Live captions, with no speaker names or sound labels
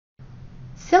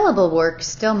Syllable work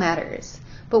still matters,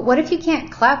 but what if you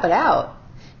can't clap it out?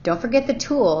 Don't forget the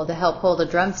tool to help hold a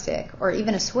drumstick or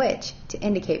even a switch to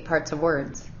indicate parts of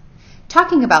words.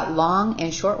 Talking about long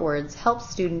and short words helps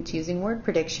students using word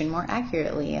prediction more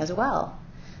accurately as well.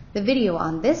 The video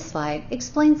on this slide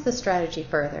explains the strategy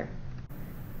further.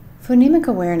 Phonemic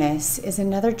awareness is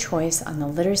another choice on the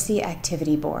literacy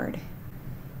activity board.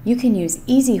 You can use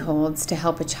easy holds to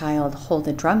help a child hold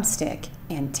a drumstick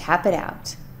and tap it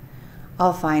out.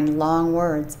 I'll find long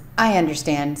words. I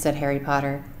understand, said Harry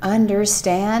Potter.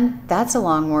 Understand? That's a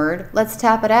long word. Let's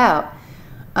tap it out.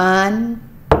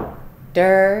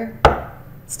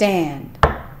 Understand.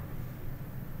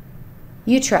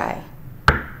 You try.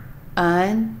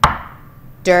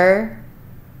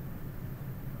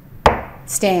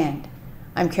 Understand.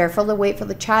 I'm careful to wait for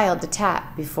the child to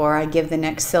tap before I give the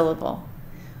next syllable.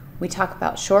 We talk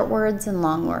about short words and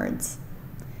long words.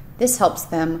 This helps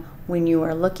them when you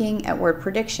are looking at word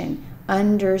prediction.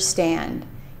 Understand.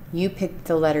 You pick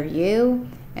the letter U,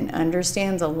 and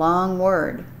understand's a long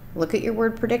word. Look at your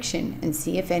word prediction and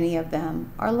see if any of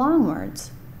them are long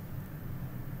words.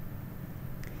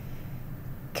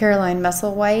 Caroline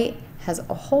Musselwhite has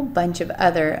a whole bunch of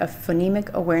other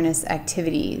phonemic awareness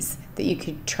activities that you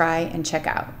could try and check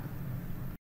out.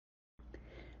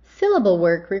 Syllable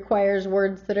work requires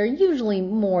words that are usually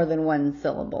more than one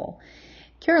syllable.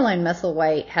 Caroline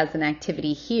Musselwhite has an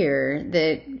activity here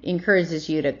that encourages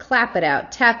you to clap it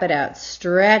out, tap it out,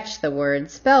 stretch the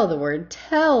word, spell the word,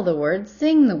 tell the word,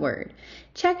 sing the word.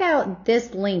 Check out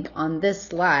this link on this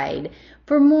slide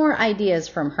for more ideas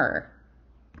from her.